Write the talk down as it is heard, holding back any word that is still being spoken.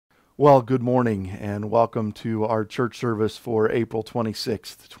Well, good morning and welcome to our church service for April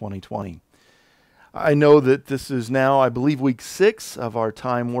 26th, 2020. I know that this is now, I believe, week 6 of our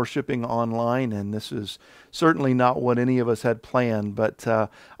time worshiping online, and this is certainly not what any of us had planned, but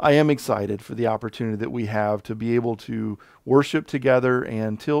I am excited for the opportunity that we have to be able to worship together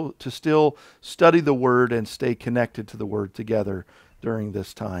and to still study the Word and stay connected to the Word together during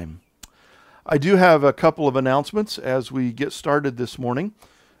this time. I do have a couple of announcements as we get started this morning.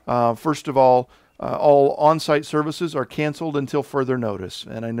 First of all on-site services are canceled until further notice.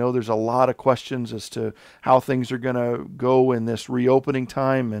 And I know there's a lot of questions as to how things are going to go in this reopening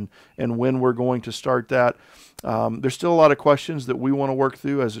time and when we're going to start that. There's still a lot of questions that we want to work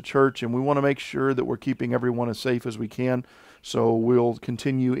through as a church, and we want to make sure that we're keeping everyone as safe as we can. So we'll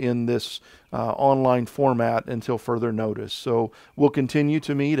continue in this online format until further notice. So we'll continue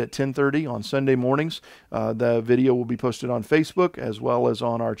to meet at 10:30 on Sunday mornings. The video will be posted on Facebook as well as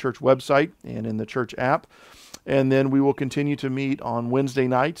on our church website and in the church app. And then we will continue to meet on Wednesday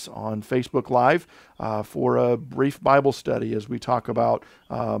nights on Facebook Live for a brief Bible study as we talk about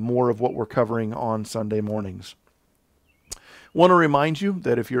more of what we're covering on Sunday mornings. Want to remind you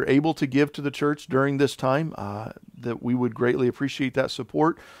that if you're able to give to the church during this time, that we would greatly appreciate that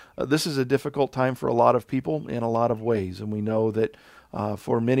support. This is a difficult time for a lot of people in a lot of ways, and we know that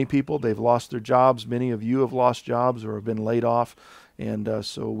for many people, they've lost their jobs. Many of you have lost jobs or have been laid off, and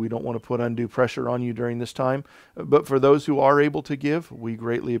so we don't want to put undue pressure on you during this time. But for those who are able to give, we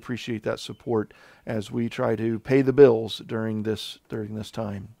greatly appreciate that support as we try to pay the bills during this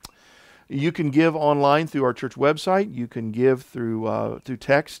time. You can give online through our church website. You can give through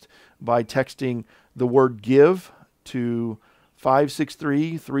text by texting the word "give" to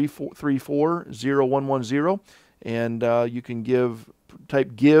 563-334-0110, and you can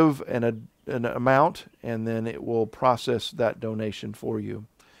type "give" and an amount, and then it will process that donation for you.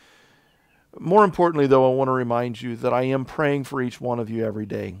 More importantly, though, I want to remind you that I am praying for each one of you every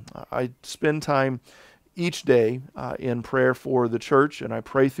day. I spend time each day in prayer for the church, and I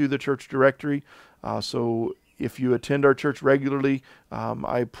pray through the church directory. So if you attend our church regularly,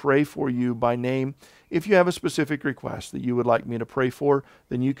 I pray for you by name. If you have a specific request that you would like me to pray for,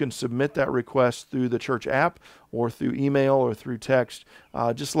 then you can submit that request through the church app or through email or through text.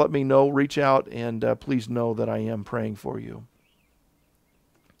 Just let me know, reach out, and please know that I am praying for you.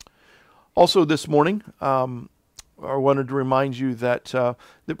 Also this morning, I wanted to remind you that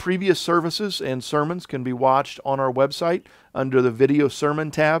the previous services and sermons can be watched on our website under the video sermon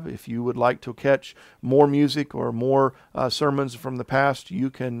tab. If you would like to catch more music or more sermons from the past,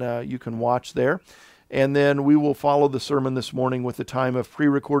 you can watch there. And then we will follow the sermon this morning with a time of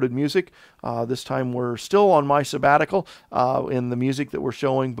pre-recorded music. This time we're still on my sabbatical in the music that we're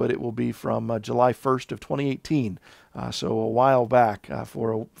showing, but it will be from July 1st of 2018, so a while back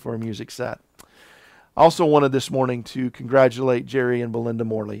for a music set. I also wanted this morning to congratulate Jerry and Belinda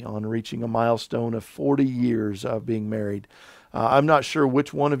Morley on reaching a milestone of 40 years of being married. I'm not sure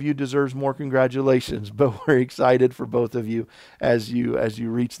which one of you deserves more congratulations, but we're excited for both of you as you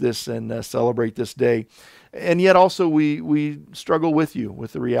reach this and celebrate this day. And yet also we struggle with you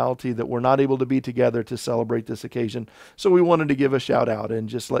with the reality that we're not able to be together to celebrate this occasion. So we wanted to give a shout out and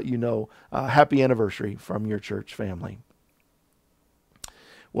just let you know, happy anniversary from your church family.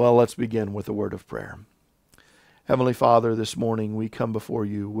 Well, let's begin with a word of prayer. Heavenly Father, this morning we come before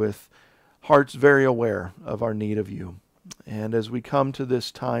you with hearts very aware of our need of you. And as we come to this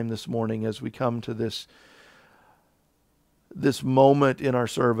time this morning, as we come to this moment in our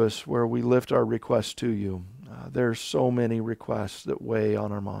service where we lift our requests to you, there's so many requests that weigh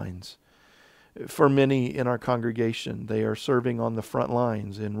on our minds. For many in our congregation, they are serving on the front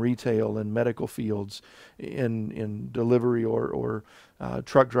lines in retail and medical fields, in delivery or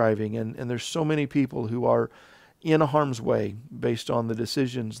truck driving. And there's so many people who are in harm's way based on the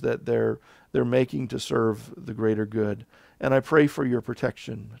decisions that they're making to serve the greater good. And I pray for your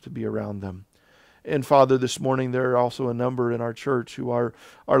protection to be around them. And Father, this morning there are also a number in our church who are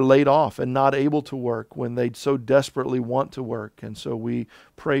laid off and not able to work when they so desperately want to work. And so we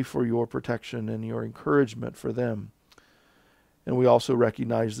pray for your protection and your encouragement for them. And we also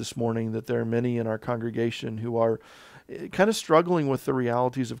recognize this morning that there are many in our congregation who are kind of struggling with the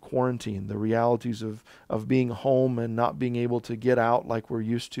realities of quarantine, the realities of being home and not being able to get out like we're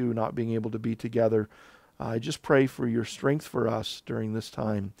used to, not being able to be together. I just pray for your strength for us during this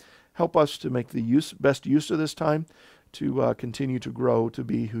time. Help us to make the best use of this time to continue to grow to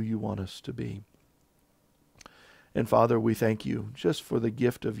be who you want us to be. And Father, we thank you just for the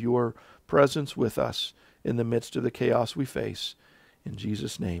gift of your presence with us in the midst of the chaos we face. In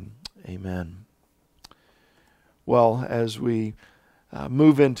Jesus' name, amen. Well, as we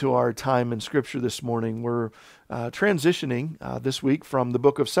move into our time in Scripture this morning, we're transitioning this week from the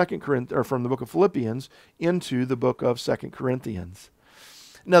book of from the book of Philippians into the book of 2 Corinthians.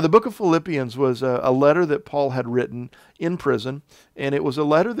 Now, the book of Philippians was a letter that Paul had written in prison, and it was a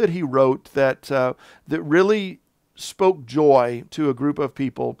letter that he wrote that really spoke joy to a group of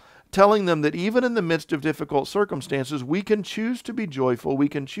people, telling them that even in the midst of difficult circumstances, we can choose to be joyful, we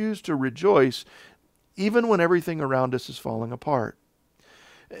can choose to rejoice, even when everything around us is falling apart.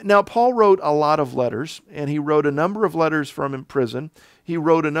 Now, Paul wrote a lot of letters, and he wrote a number of letters from in prison. He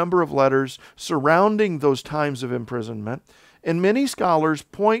wrote a number of letters surrounding those times of imprisonment. And many scholars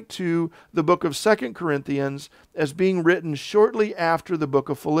point to the book of 2 Corinthians as being written shortly after the book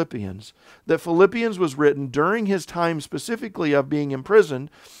of Philippians. That Philippians was written during his time specifically of being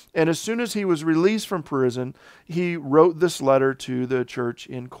imprisoned, and as soon as he was released from prison, he wrote this letter to the church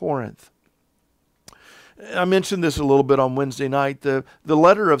in Corinth. I mentioned this a little bit on Wednesday night. The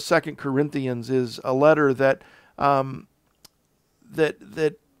letter of 2 Corinthians is a letter that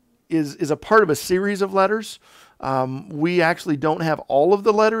is a part of a series of letters. We actually don't have all of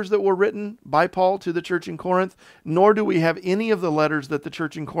the letters that were written by Paul to the church in Corinth, nor do we have any of the letters that the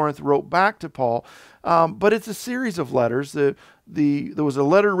church in Corinth wrote back to Paul. But it's a series of letters. There was a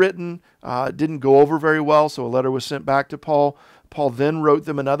letter written, didn't go over very well, so a letter was sent back to Paul. Paul then wrote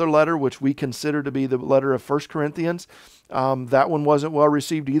them another letter, which we consider to be the letter of 1 Corinthians. That one wasn't well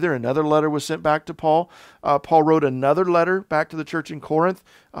received either. Another letter was sent back to Paul. Paul wrote another letter back to the church in Corinth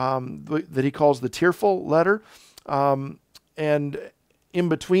that he calls the tearful letter. And in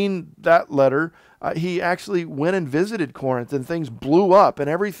between that letter, he actually went and visited Corinth, and things blew up, and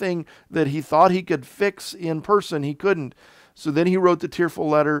everything that he thought he could fix in person, he couldn't. So then he wrote the tearful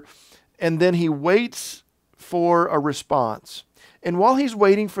letter, and then he waits for a response. And while he's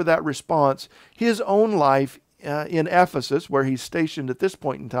waiting for that response, his own life in Ephesus, where he's stationed at this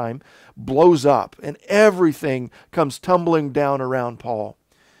point in time, blows up, and everything comes tumbling down around Paul.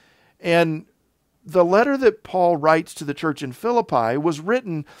 And the letter that Paul writes to the church in Philippi was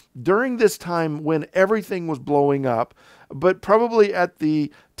written during this time when everything was blowing up, but probably at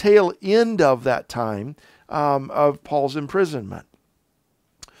the tail end of that time of Paul's imprisonment.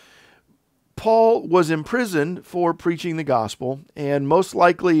 Paul was imprisoned for preaching the gospel, and most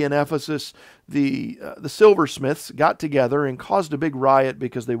likely in Ephesus, the silversmiths got together and caused a big riot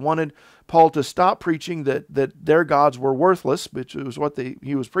because they wanted Paul to stop preaching that their gods were worthless, which was what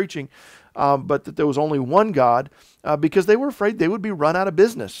he was preaching, but that there was only one God, because they were afraid they would be run out of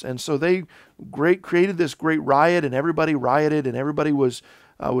business. And so they created this great riot, and everybody rioted, and everybody was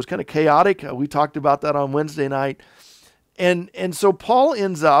kind of chaotic. We talked about that on Wednesday night. And so Paul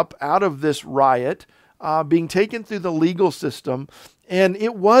ends up out of this riot being taken through the legal system, and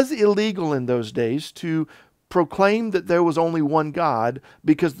it was illegal in those days to proclaim that there was only one God,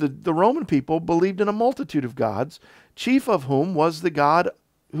 because the Roman people believed in a multitude of gods, chief of whom was the God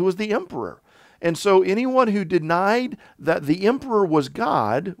who was the emperor. And so anyone who denied that the emperor was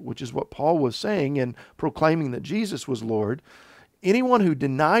God, which is what Paul was saying in proclaiming that Jesus was Lord, anyone who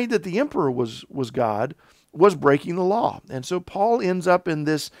denied that the emperor was God was breaking the law. And so Paul ends up in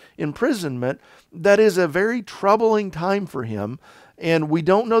this imprisonment that is a very troubling time for him. And we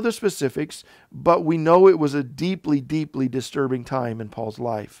don't know the specifics, but we know it was a deeply, deeply disturbing time in Paul's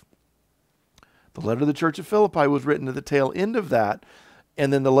life. The letter to the church of Philippi was written at the tail end of that.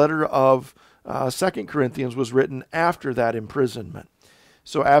 And then the letter of 2 Corinthians was written after that imprisonment.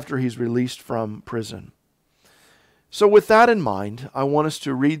 So after he's released from prison. So with that in mind, I want us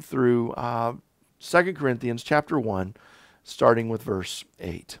to read through 2 Corinthians chapter 1, starting with verse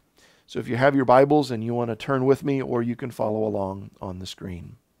 8. So if you have your Bibles and you want to turn with me, or you can follow along on the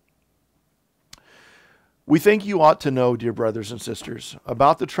screen. We think you ought to know, dear brothers and sisters,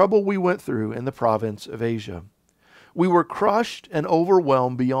 about the trouble we went through in the province of Asia. We were crushed and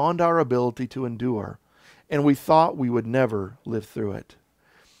overwhelmed beyond our ability to endure, and we thought we would never live through it.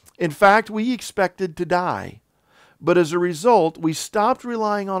 In fact, we expected to die, but as a result, we stopped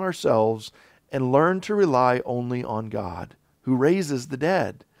relying on ourselves and learn to rely only on God, who raises the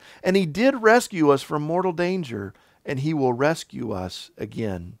dead. And he did rescue us from mortal danger, and he will rescue us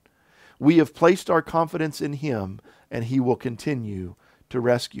again. We have placed our confidence in him, and he will continue to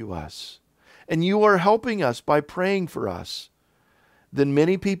rescue us. And you are helping us by praying for us. Then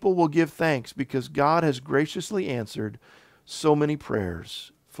many people will give thanks because God has graciously answered so many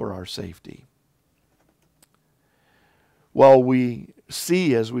prayers for our safety. Well, we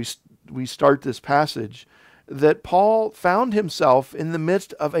see as we start this passage that Paul found himself in the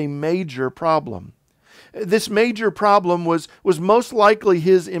midst of a major problem. This major problem was most likely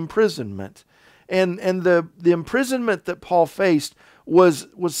his imprisonment. And the imprisonment that Paul faced was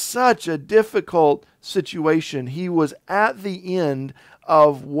such a difficult situation. He was at the end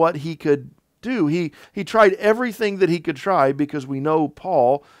of what he could do. He tried everything that he could try, because we know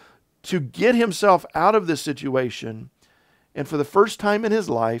Paul, to get himself out of this situation. And for the first time in his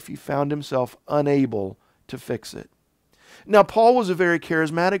life, he found himself unable to fix it. Now, Paul was a very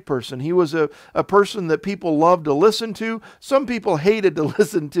charismatic person. He was a person that people loved to listen to. Some people hated to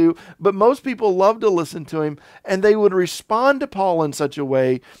listen to, but most people loved to listen to him, and they would respond to Paul in such a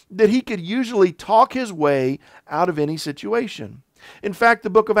way that he could usually talk his way out of any situation. In fact,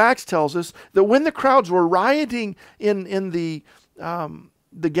 the book of Acts tells us that when the crowds were rioting in the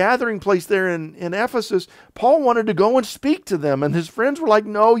gathering place there in Ephesus, Paul wanted to go and speak to them, and his friends were like,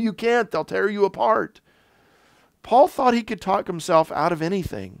 "No, you can't. They'll tear you apart." Paul thought he could talk himself out of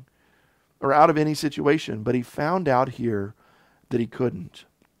anything or out of any situation, but he found out here that he couldn't.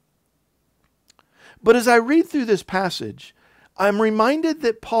 But as I read through this passage, I'm reminded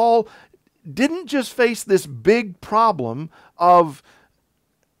that Paul didn't just face this big problem of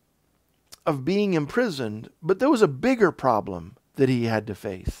being imprisoned, but there was a bigger problem that he had to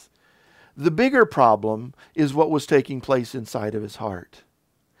face. The bigger problem is what was taking place inside of his heart.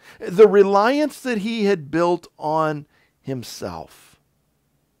 The reliance that he had built on himself.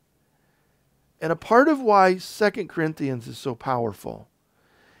 And a part of why 2 Corinthians is so powerful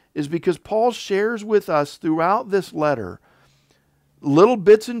is because Paul shares with us throughout this letter little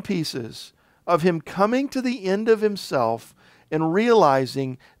bits and pieces of him coming to the end of himself and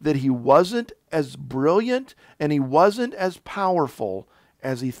realizing that he wasn't as brilliant and he wasn't as powerful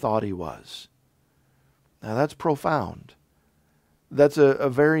as he thought he was. Now that's profound. That's a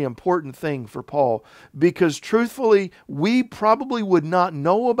very important thing for Paul, because truthfully, we probably would not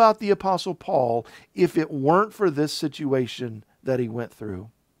know about the Apostle Paul if it weren't for this situation that he went through.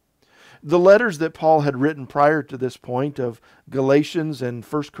 The letters that Paul had written prior to this point of Galatians and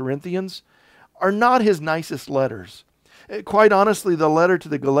 1 Corinthians are not his nicest letters. Quite honestly, the letter to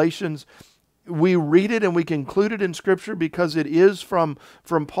the Galatians, we read it and we conclude it in Scripture because it is from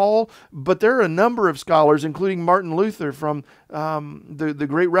Paul, but there are a number of scholars, including Martin Luther from the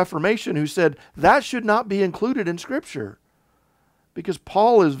Great Reformation, who said that should not be included in Scripture. Because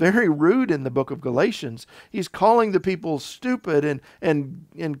Paul is very rude in the book of Galatians. He's calling the people stupid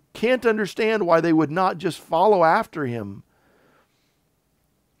and can't understand why they would not just follow after him.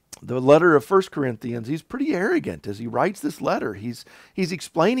 The letter of 1 Corinthians, he's pretty arrogant as he writes this letter. He's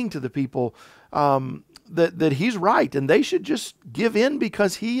explaining to the people that he's right and they should just give in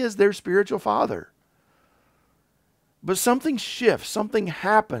because he is their spiritual father. But something shifts, something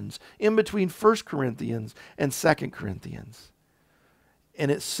happens in between 1 Corinthians and 2 Corinthians.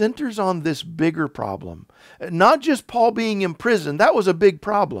 And it centers on this bigger problem. Not just Paul being imprisoned, that was a big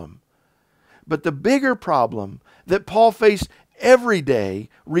problem. But the bigger problem that Paul faced every day,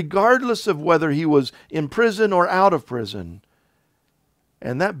 regardless of whether he was in prison or out of prison.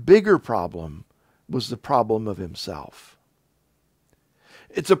 And that bigger problem was the problem of himself.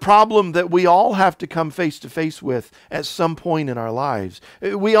 It's a problem that we all have to come face to face with at some point in our lives.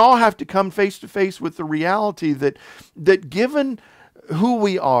 We all have to come face to face with the reality that given who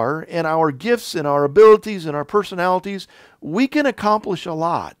we are and our gifts and our abilities and our personalities, we can accomplish a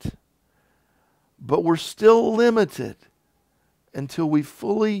lot. But we're still limited until we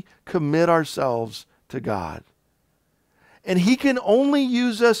fully commit ourselves to God. And He can only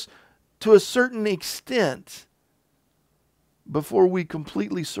use us to a certain extent before we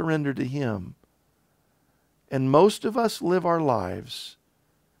completely surrender to Him. And most of us live our lives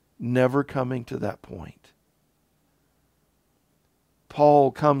never coming to that point.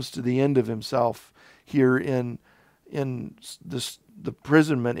 Paul comes to the end of himself here in the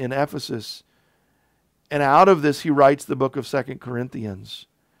imprisonment in Ephesus. And out of this, he writes the book of 2 Corinthians.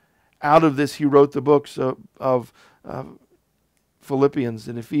 Out of this, he wrote the books of Philippians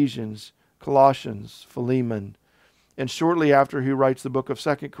and Ephesians, Colossians, Philemon. And shortly after he writes the book of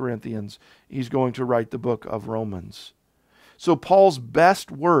 2 Corinthians, he's going to write the book of Romans. So Paul's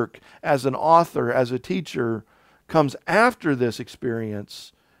best work as an author, as a teacher, comes after this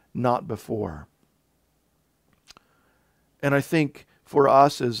experience, not before. And I think for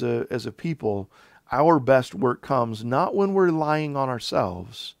us as a people, our best work comes not when we're relying on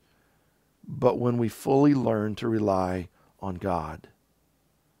ourselves, but when we fully learn to rely on God.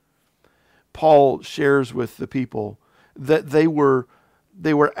 Paul shares with the people that they were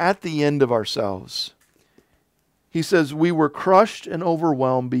at the end of ourselves. He says, we were crushed and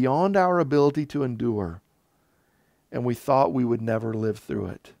overwhelmed beyond our ability to endure, and we thought we would never live through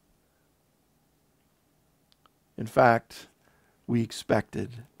it. In fact, we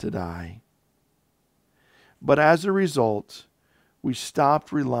expected to die. But as a result, we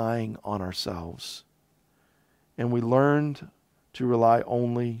stopped relying on ourselves, and we learned to rely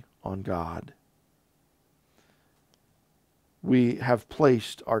only on God. We have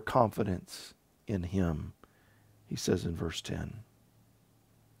placed our confidence in Him, he says in verse 10.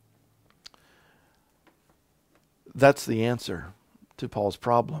 That's the answer to Paul's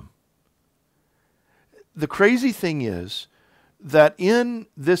problem. The crazy thing is that in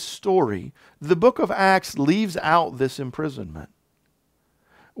this story, the book of Acts leaves out this imprisonment.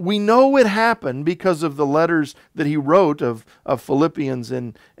 We know it happened because of the letters that he wrote of Philippians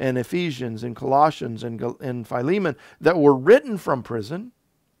and Ephesians and Colossians and Philemon that were written from prison.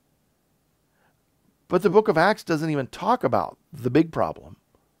 But the book of Acts doesn't even talk about the big problem.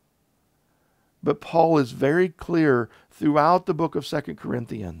 But Paul is very clear throughout the book of 2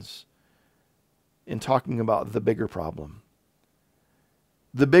 Corinthians in talking about the bigger problem.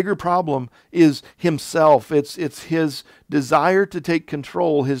 The bigger problem is himself. It's his desire to take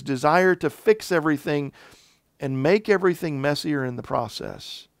control, his desire to fix everything and make everything messier in the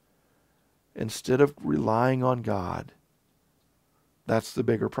process instead of relying on God. That's the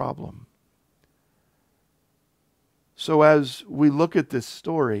bigger problem. So as we look at this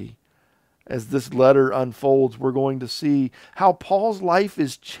story, as this letter unfolds, we're going to see how Paul's life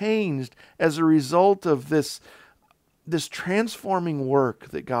is changed as a result of this transforming work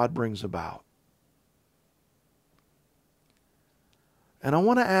that God brings about. And I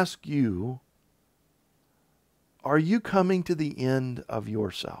want to ask you, are you coming to the end of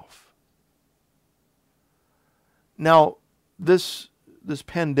yourself? Now, this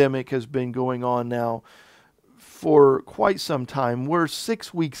pandemic has been going on now for quite some time. We're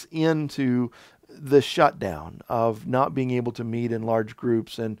 6 weeks into the shutdown of not being able to meet in large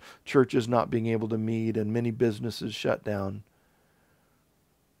groups and churches not being able to meet and many businesses shut down.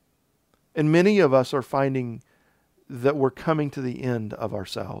 And many of us are finding that we're coming to the end of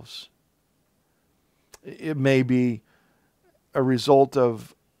ourselves. It may be a result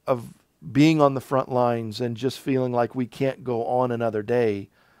of being on the front lines and just feeling like we can't go on another day.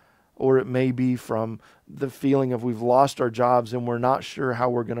 Or it may be from the feeling of we've lost our jobs and we're not sure how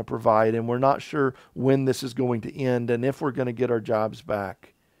we're going to provide and we're not sure when this is going to end and if we're going to get our jobs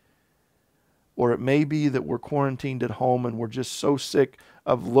back. Or it may be that we're quarantined at home and we're just so sick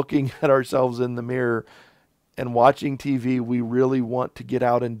of looking at ourselves in the mirror and watching TV, we really want to get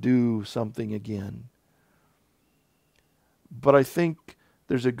out and do something again. But I think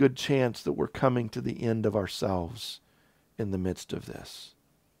there's a good chance that we're coming to the end of ourselves in the midst of this.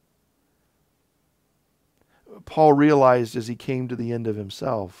 Paul realized as he came to the end of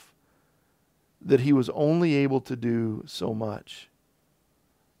himself that he was only able to do so much,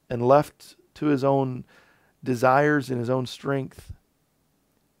 and left to his own desires and his own strength,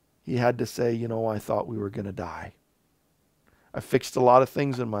 he had to say, I thought we were going to die. I fixed a lot of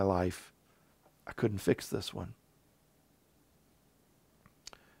things in my life. I couldn't fix this one.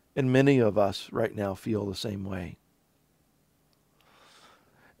 And many of us right now feel the same way.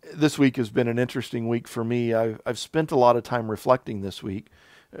 This week has been an interesting week for me. I've spent a lot of time reflecting this week.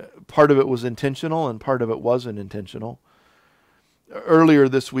 Part of it was intentional and part of it wasn't intentional. Earlier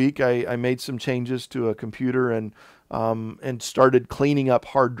this week, I made some changes to a computer and started cleaning up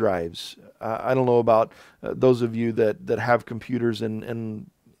hard drives. I don't know about those of you that have computers, and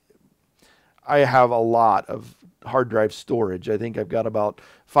I have a lot of hard drive storage. I think I've got about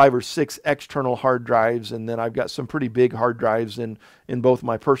 5 or 6 external hard drives, and then I've got some pretty big hard drives in both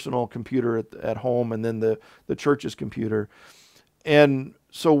my personal computer at home and then the church's computer. And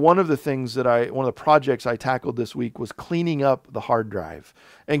so one of the projects I tackled this week was cleaning up the hard drive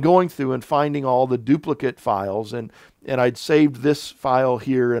and going through and finding all the duplicate files. And I'd saved this file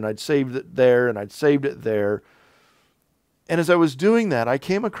here, and I'd saved it there, and I'd saved it there. And as I was doing that, I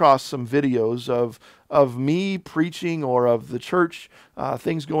came across some videos of me preaching or of the church,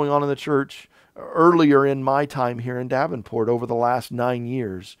 things going on in the church earlier in my time here in Davenport over the last 9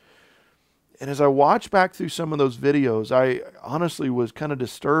 years. And as I watched back through some of those videos, I honestly was kind of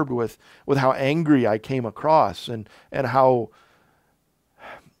disturbed with how angry I came across and how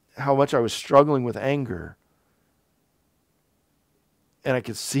much I was struggling with anger. And I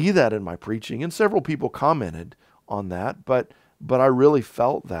could see that in my preaching, and several people commented on that, but I really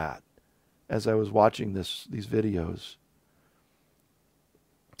felt that as I was watching these videos.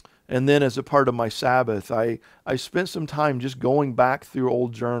 And then as a part of my Sabbath, I spent some time just going back through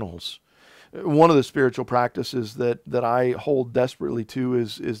old journals. One of the spiritual practices that I hold desperately to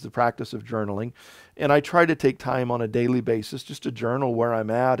is the practice of journaling. And I try to take time on a daily basis just to journal where I'm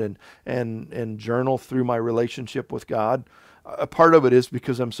at and journal through my relationship with God. A part of it is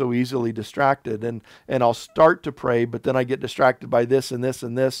because I'm so easily distracted, and I'll start to pray, but then I get distracted by this and this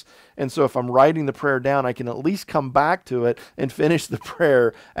and this. And so if I'm writing the prayer down, I can at least come back to it and finish the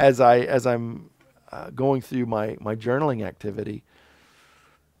prayer as I'm going through my journaling activity.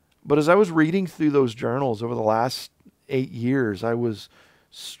 But as I was reading through those journals over the last 8 years, I was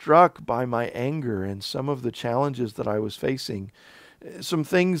struck by my anger and some of the challenges that I was facing. Some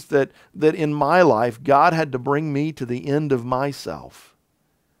things that in my life, God had to bring me to the end of myself.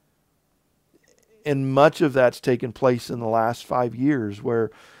 And much of that's taken place in the last 5 years where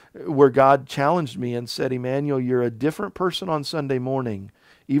God challenged me and said, Emmanuel, you're a different person on Sunday morning,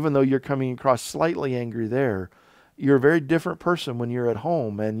 even though you're coming across slightly angry there. You're a very different person when you're at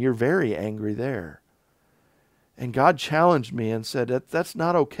home, and you're very angry there. And God challenged me and said, that's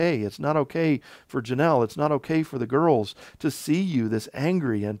not okay. It's not okay for Janelle. It's not okay for the girls to see you this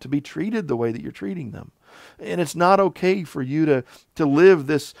angry and to be treated the way that you're treating them. And it's not okay for you to live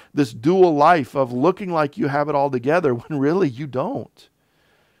this dual life of looking like you have it all together when really you don't.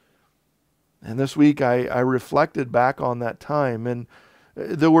 And this week I reflected back on that time, and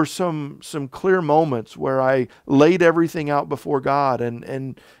there were some clear moments where I laid everything out before God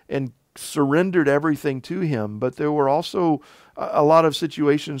and surrendered everything to Him. But there were also a lot of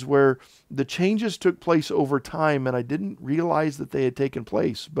situations where the changes took place over time and I didn't realize that they had taken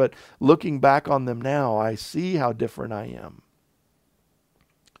place. But looking back on them now, I see how different I am.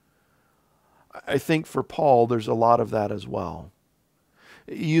 I think for Paul, there's a lot of that as well.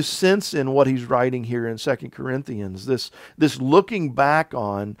 You sense in what he's writing here in 2 Corinthians, this looking back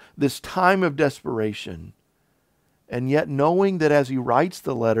on this time of desperation, and yet knowing that as he writes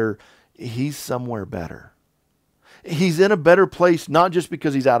the letter, he's somewhere better. He's in a better place, not just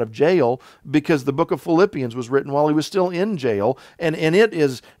because he's out of jail, because the book of Philippians was written while he was still in jail, and it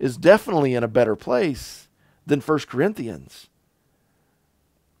is definitely in a better place than 1 Corinthians.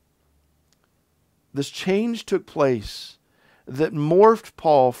 This change took place that morphed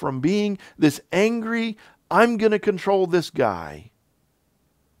Paul from being this angry, I'm going to control this guy,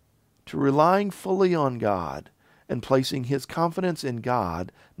 to relying fully on God and placing his confidence in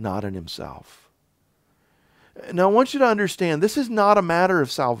God, not in himself. Now, I want you to understand, this is not a matter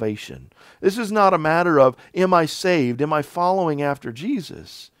of salvation. This is not a matter of, am I saved? Am I following after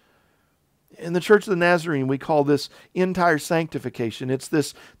Jesus? In the Church of the Nazarene, we call this entire sanctification. It's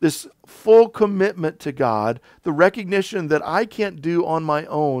this full commitment to God, the recognition that I can't do on my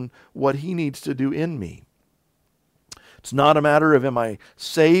own what He needs to do in me. It's not a matter of, am I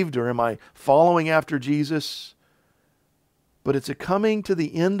saved or am I following after Jesus? But it's a coming to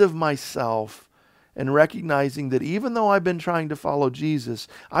the end of myself and recognizing that even though I've been trying to follow Jesus,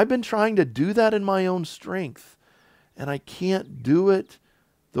 I've been trying to do that in my own strength, and I can't do it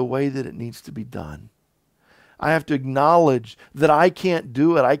the way that it needs to be done. I have to acknowledge that I can't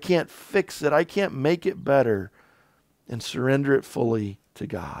do it. I can't fix it. I can't make it better, and surrender it fully to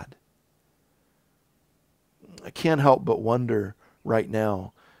God. I can't help but wonder right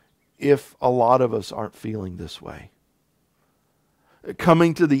now if a lot of us aren't feeling this way.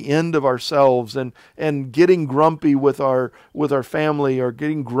 Coming to the end of ourselves and getting grumpy with our family, or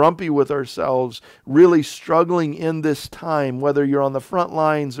getting grumpy with ourselves, really struggling in this time, whether you're on the front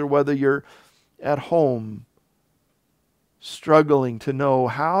lines or whether you're at home, struggling to know,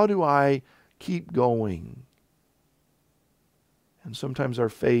 how do I keep going? And sometimes our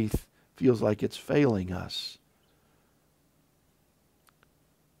faith feels like it's failing us.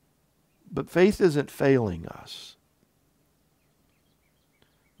 But faith isn't failing us.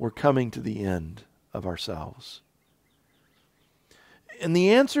 We're coming to the end of ourselves. And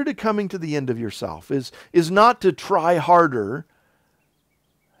the answer to coming to the end of yourself is not to try harder.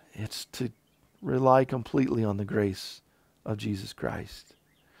 It's to rely completely on the grace of Jesus Christ.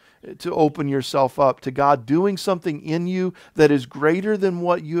 To open yourself up to God doing something in you that is greater than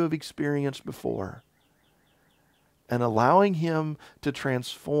what you have experienced before. And allowing Him to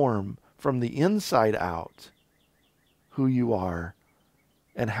transform from the inside out who you are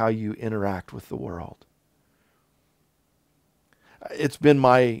and how you interact with the world. It's been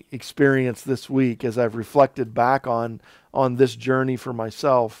my experience this week as I've reflected back on this journey for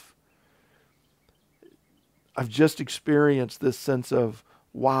myself. I've just experienced this sense of,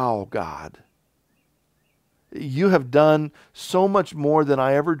 wow, God, you have done so much more than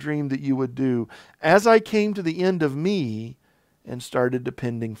I ever dreamed that you would do, as I came to the end of me and started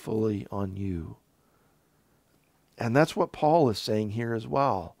depending fully on you. And that's what Paul is saying here as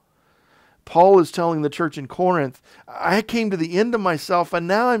well. Paul is telling the church in Corinth, I came to the end of myself, and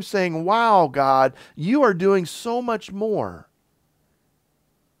now I'm saying, wow, God, you are doing so much more.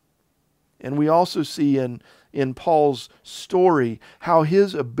 And we also see in in Paul's story how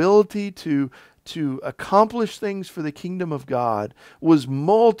his ability to accomplish things for the kingdom of God was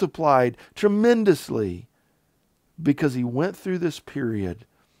multiplied tremendously because he went through this period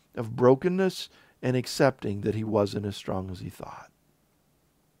of brokenness and accepting that he wasn't as strong as he thought.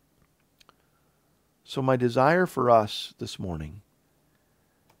 So my desire for us this morning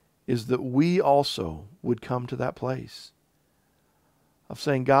is that we also would come to that place of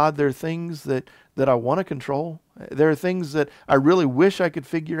saying, God, there are things that I want to control. There are things that I really wish I could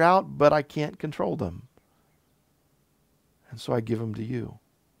figure out, but I can't control them. And so I give them to you.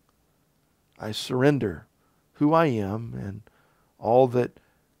 I surrender who I am and all that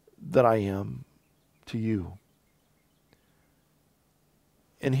I am to you.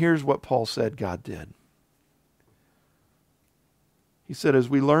 And here's what Paul said God did. He said, as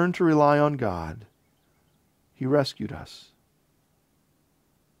we learn to rely on God, He rescued us.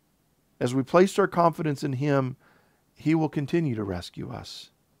 As we placed our confidence in Him, He will continue to rescue us.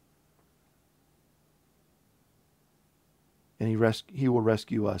 And He will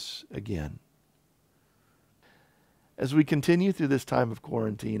rescue us again. As we continue through this time of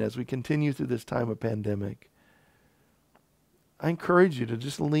quarantine, as we continue through this time of pandemic, I encourage you to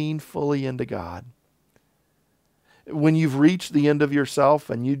just lean fully into God. When you've reached the end of yourself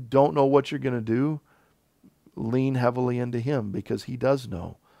and you don't know what you're going to do, lean heavily into Him because He does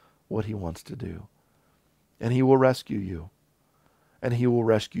know what He wants to do. And He will rescue you. And He will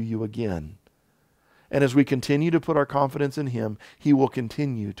rescue you again. And as we continue to put our confidence in Him, He will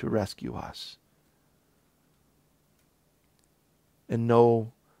continue to rescue us. And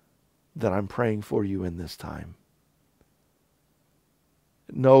know that I'm praying for you in this time.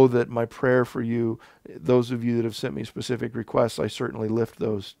 Know that my prayer for you, those of you that have sent me specific requests, I certainly lift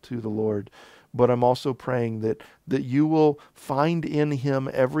those to the Lord. But I'm also praying that you will find in Him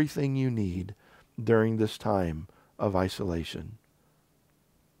everything you need during this time of isolation.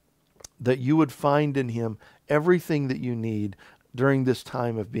 That you would find in Him everything that you need during this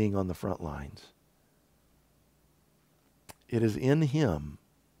time of being on the front lines. It is in Him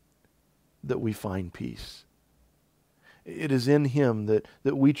that we find peace. It is in Him that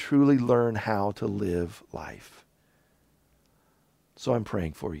we truly learn how to live life. So I'm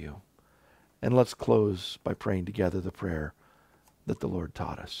praying for you. And let's close by praying together the prayer that the Lord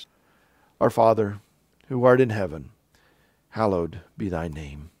taught us. Our Father, who art in heaven, hallowed be Thy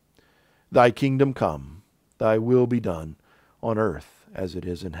name. Thy kingdom come, Thy will be done, on earth as it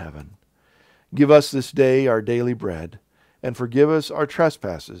is in heaven. Give us this day our daily bread, and forgive us our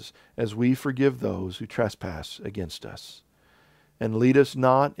trespasses as we forgive those who trespass against us. And lead us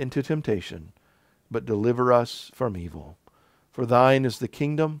not into temptation, but deliver us from evil. For Thine is the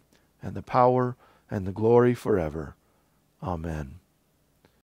kingdom, and the power, and the glory forever. Amen.